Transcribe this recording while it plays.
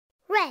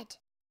Red.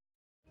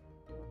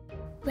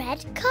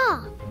 Red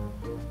car.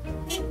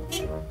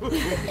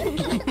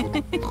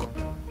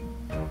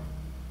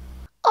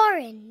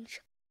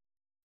 Orange.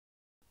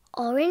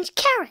 Orange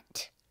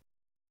carrot.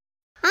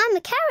 I'm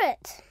a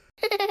carrot.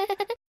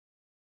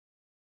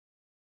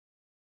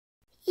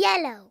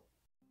 Yellow.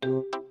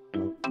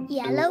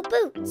 Yellow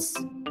boots.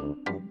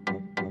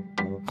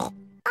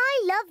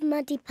 I love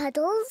muddy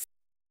puddles.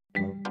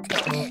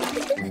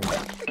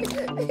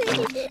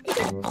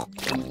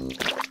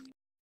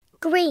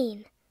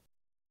 Green.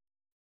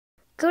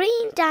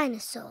 Green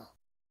dinosaur.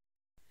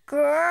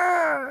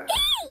 Grrr.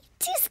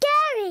 Too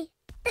scary.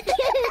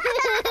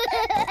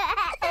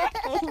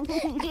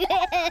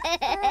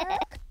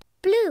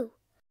 Blue.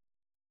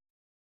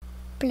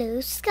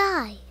 Blue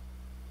sky.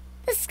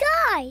 The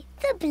sky.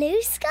 The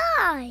blue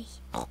sky.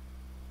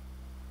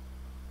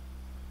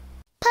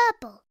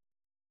 Purple.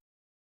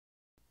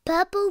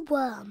 Purple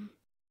worm.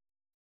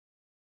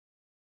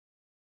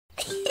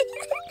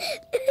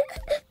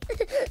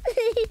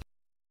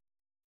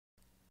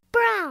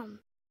 Brown.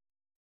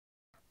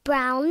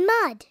 Brown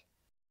mud.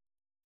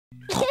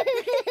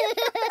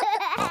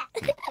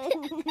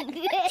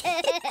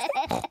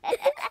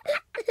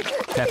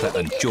 Peppa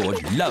and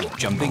George love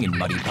jumping in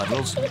muddy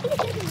puddles.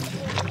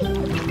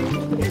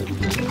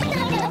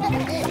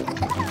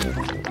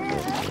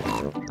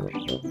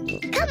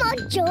 Come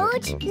on,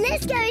 George.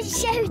 Let's go and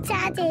show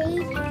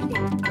Daddy.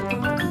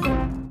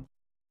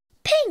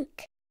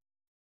 Pink.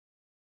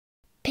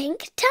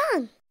 Pink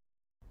tongue.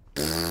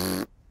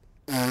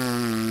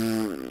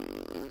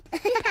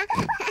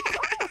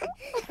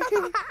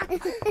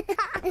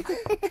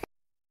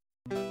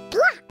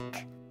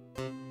 Black.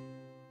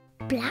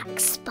 Black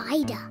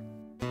spider.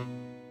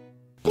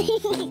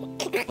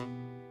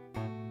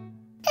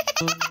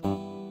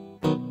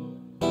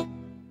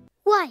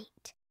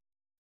 White.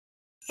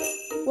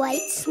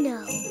 White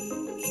snow.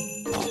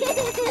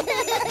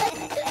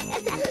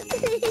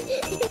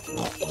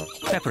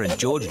 Peppa and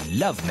George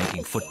love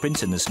making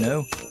footprints in the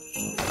snow.